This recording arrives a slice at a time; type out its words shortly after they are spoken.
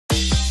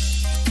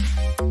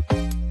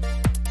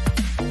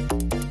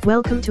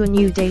Welcome to a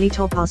new Daily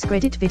Top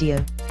Askreddit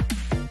video.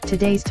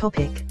 Today's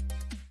topic.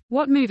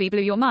 What movie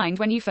blew your mind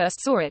when you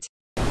first saw it?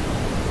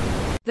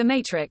 The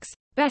Matrix.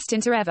 Best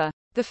intro ever.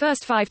 The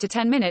first 5 to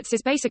 10 minutes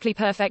is basically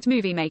perfect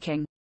movie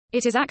making.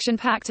 It is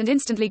action-packed and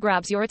instantly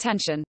grabs your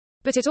attention.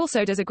 But it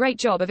also does a great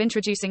job of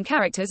introducing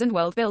characters and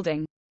world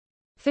building.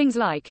 Things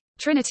like,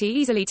 Trinity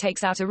easily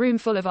takes out a room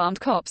full of armed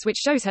cops,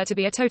 which shows her to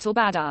be a total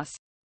badass.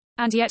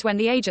 And yet when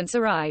the agents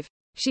arrive,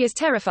 she is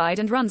terrified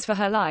and runs for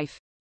her life.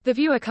 The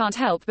viewer can't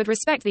help but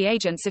respect the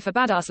agents if a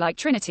badass like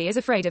Trinity is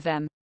afraid of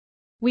them.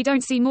 We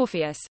don't see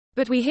Morpheus,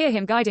 but we hear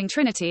him guiding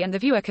Trinity, and the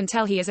viewer can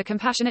tell he is a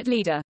compassionate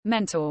leader,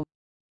 mentor.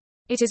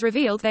 It is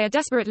revealed they are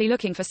desperately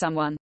looking for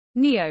someone,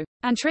 Neo,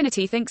 and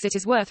Trinity thinks it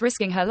is worth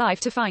risking her life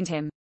to find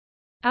him.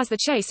 As the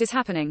chase is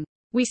happening,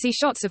 we see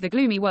shots of the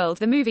gloomy world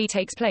the movie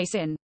takes place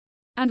in.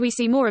 And we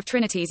see more of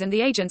Trinity's and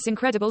the agents'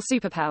 incredible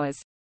superpowers.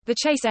 The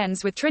chase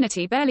ends with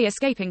Trinity barely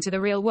escaping to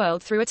the real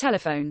world through a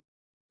telephone,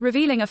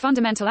 revealing a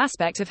fundamental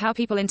aspect of how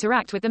people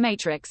interact with the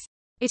Matrix.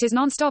 It is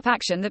non-stop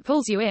action that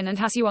pulls you in and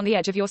has you on the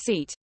edge of your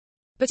seat.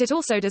 But it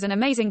also does an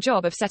amazing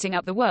job of setting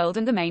up the world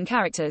and the main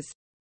characters.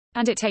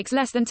 And it takes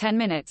less than 10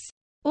 minutes.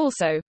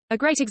 Also, a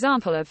great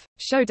example of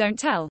show don't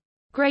tell.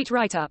 Great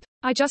write-up.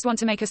 I just want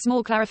to make a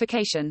small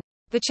clarification.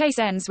 The chase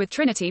ends with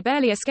Trinity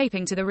barely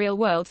escaping to the real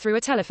world through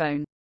a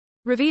telephone,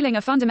 revealing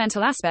a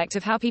fundamental aspect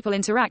of how people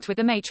interact with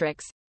the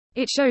Matrix.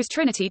 It shows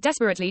Trinity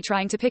desperately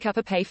trying to pick up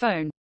a pay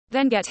phone,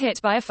 then get hit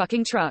by a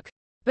fucking truck.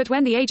 But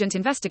when the agent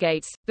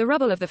investigates, the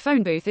rubble of the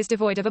phone booth is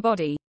devoid of a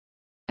body.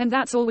 And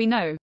that's all we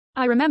know.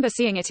 I remember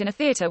seeing it in a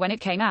theater when it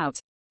came out.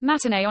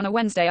 Matinee on a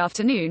Wednesday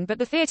afternoon, but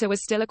the theater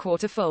was still a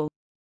quarter full.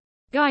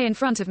 Guy in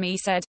front of me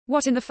said,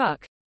 "What in the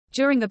fuck?"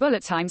 during the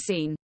bullet time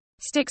scene.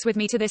 Sticks with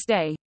me to this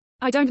day.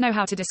 I don't know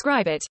how to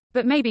describe it,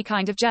 but maybe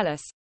kind of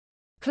jealous.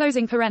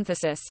 Closing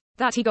parenthesis.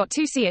 That he got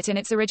to see it in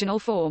its original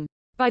form.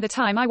 By the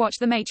time I watched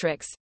The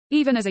Matrix,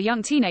 even as a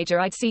young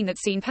teenager, I'd seen that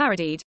scene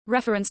parodied,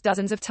 referenced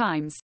dozens of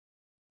times.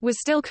 Was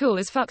still cool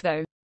as fuck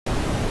though.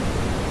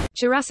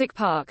 Jurassic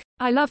Park.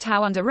 I loved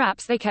how under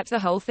wraps they kept the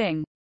whole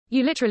thing.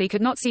 You literally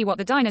could not see what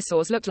the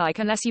dinosaurs looked like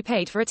unless you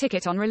paid for a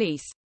ticket on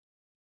release.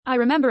 I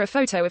remember a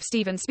photo of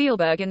Steven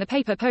Spielberg in the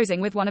paper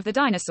posing with one of the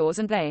dinosaurs,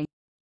 and they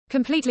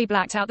completely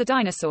blacked out the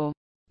dinosaur.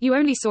 You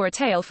only saw a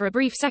tail for a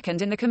brief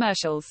second in the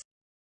commercials.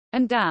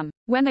 And damn,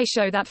 when they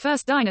show that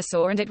first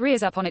dinosaur and it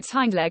rears up on its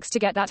hind legs to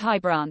get that high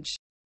branch,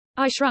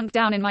 I shrunk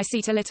down in my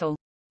seat a little.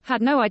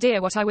 Had no idea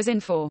what I was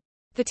in for.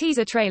 The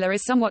teaser trailer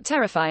is somewhat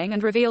terrifying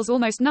and reveals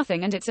almost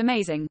nothing, and it's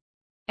amazing.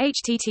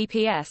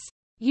 https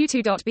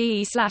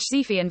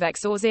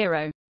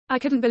u2.be/Zephianvexor0. I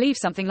couldn't believe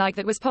something like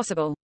that was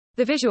possible.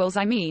 The visuals,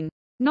 I mean.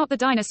 Not the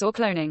dinosaur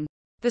cloning.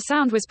 The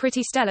sound was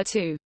pretty stellar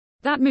too.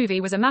 That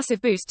movie was a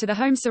massive boost to the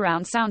home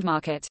surround sound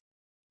market.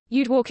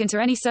 You'd walk into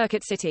any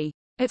Circuit City,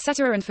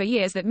 etc., and for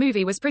years that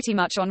movie was pretty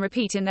much on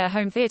repeat in their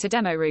home theater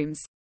demo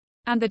rooms.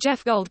 And the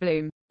Jeff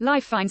Goldblum,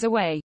 Life Finds a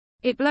Way.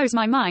 It blows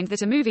my mind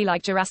that a movie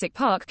like Jurassic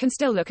Park can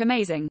still look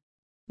amazing.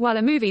 While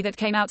a movie that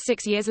came out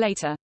 6 years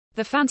later,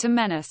 The Phantom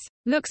Menace,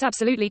 looks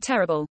absolutely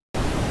terrible.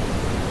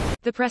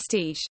 The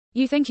Prestige.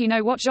 You think you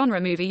know what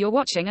genre movie you're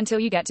watching until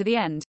you get to the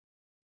end.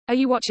 Are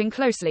you watching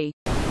closely?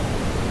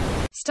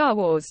 Star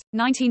Wars,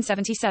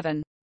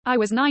 1977. I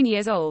was 9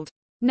 years old.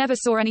 Never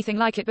saw anything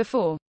like it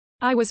before.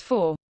 I was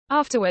 4.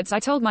 Afterwards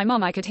I told my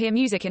mom I could hear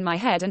music in my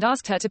head and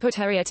asked her to put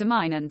her ear to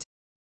mine and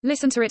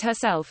listen to it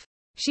herself.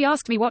 She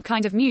asked me what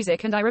kind of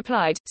music and I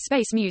replied,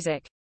 space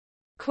music.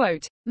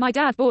 Quote, my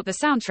dad bought the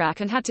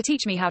soundtrack and had to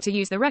teach me how to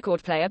use the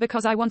record player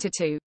because I wanted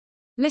to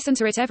listen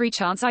to it every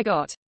chance I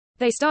got.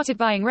 They started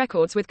buying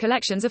records with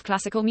collections of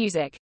classical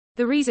music.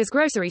 The Reese's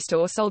grocery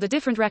store sold a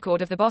different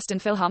record of the Boston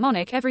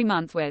Philharmonic every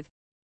month with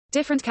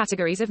different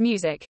categories of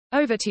music,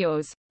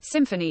 overtures,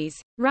 symphonies,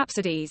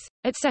 rhapsodies,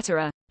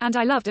 etc. And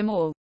I loved them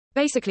all.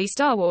 Basically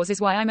Star Wars is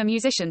why I'm a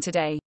musician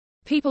today.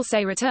 People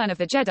say Return of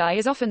the Jedi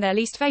is often their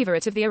least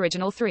favorite of the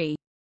original 3.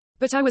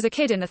 But I was a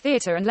kid in the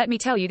theater, and let me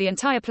tell you, the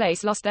entire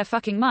place lost their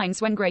fucking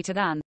minds when greater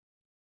than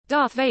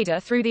Darth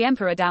Vader threw the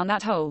Emperor down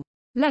that hole.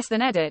 Less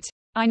than edit.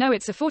 I know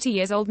it's a 40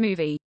 years old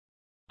movie.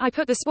 I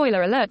put the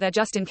spoiler alert there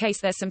just in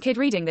case there's some kid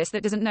reading this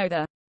that doesn't know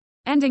the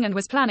ending and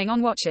was planning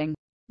on watching.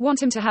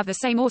 Want him to have the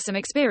same awesome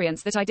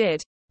experience that I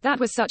did. That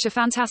was such a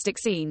fantastic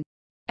scene.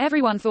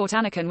 Everyone thought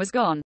Anakin was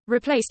gone,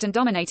 replaced and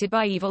dominated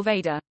by evil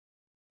Vader.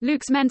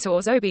 Luke's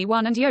mentors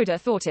Obi-Wan and Yoda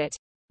thought it.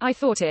 I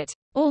thought it.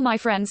 All my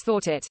friends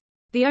thought it.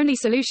 The only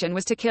solution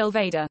was to kill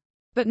Vader.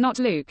 But not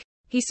Luke.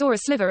 He saw a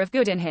sliver of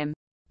good in him.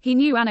 He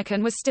knew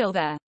Anakin was still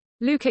there.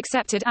 Luke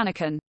accepted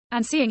Anakin.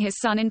 And seeing his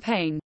son in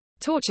pain,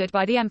 tortured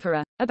by the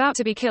Emperor, about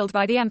to be killed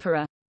by the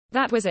Emperor.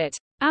 That was it.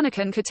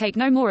 Anakin could take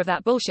no more of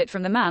that bullshit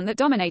from the man that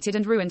dominated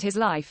and ruined his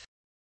life.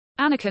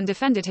 Anakin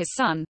defended his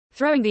son,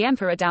 throwing the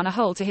Emperor down a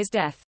hole to his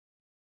death.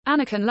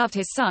 Anakin loved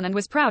his son and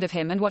was proud of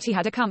him and what he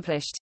had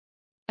accomplished.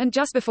 And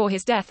just before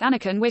his death,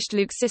 Anakin wished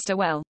Luke's sister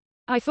well.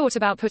 I thought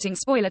about putting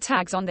spoiler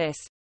tags on this.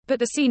 But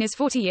the scene is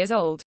 40 years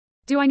old.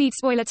 Do I need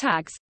spoiler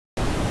tags?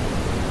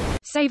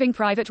 Saving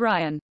Private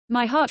Ryan.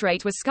 My heart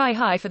rate was sky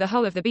high for the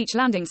whole of the beach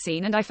landing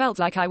scene, and I felt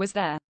like I was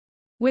there.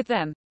 with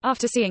them.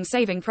 After seeing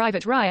Saving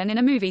Private Ryan in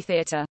a movie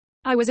theater,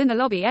 I was in the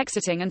lobby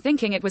exiting and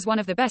thinking it was one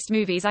of the best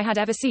movies I had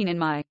ever seen in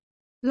my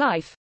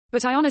life.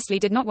 But I honestly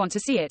did not want to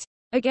see it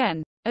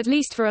again, at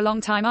least for a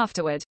long time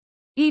afterward.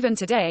 Even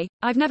today,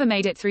 I've never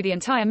made it through the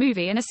entire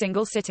movie in a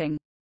single sitting.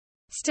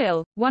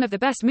 Still, one of the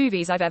best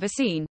movies I've ever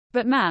seen,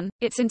 but man,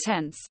 it's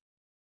intense.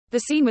 The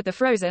scene with the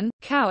frozen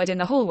coward in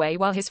the hallway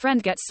while his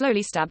friend gets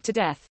slowly stabbed to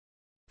death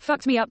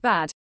fucked me up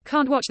bad.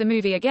 Can't watch the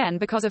movie again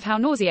because of how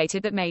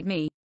nauseated that made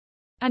me.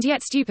 And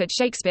yet stupid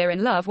Shakespeare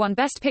in Love won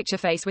Best Picture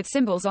face with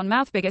symbols on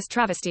mouth, biggest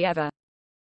travesty ever.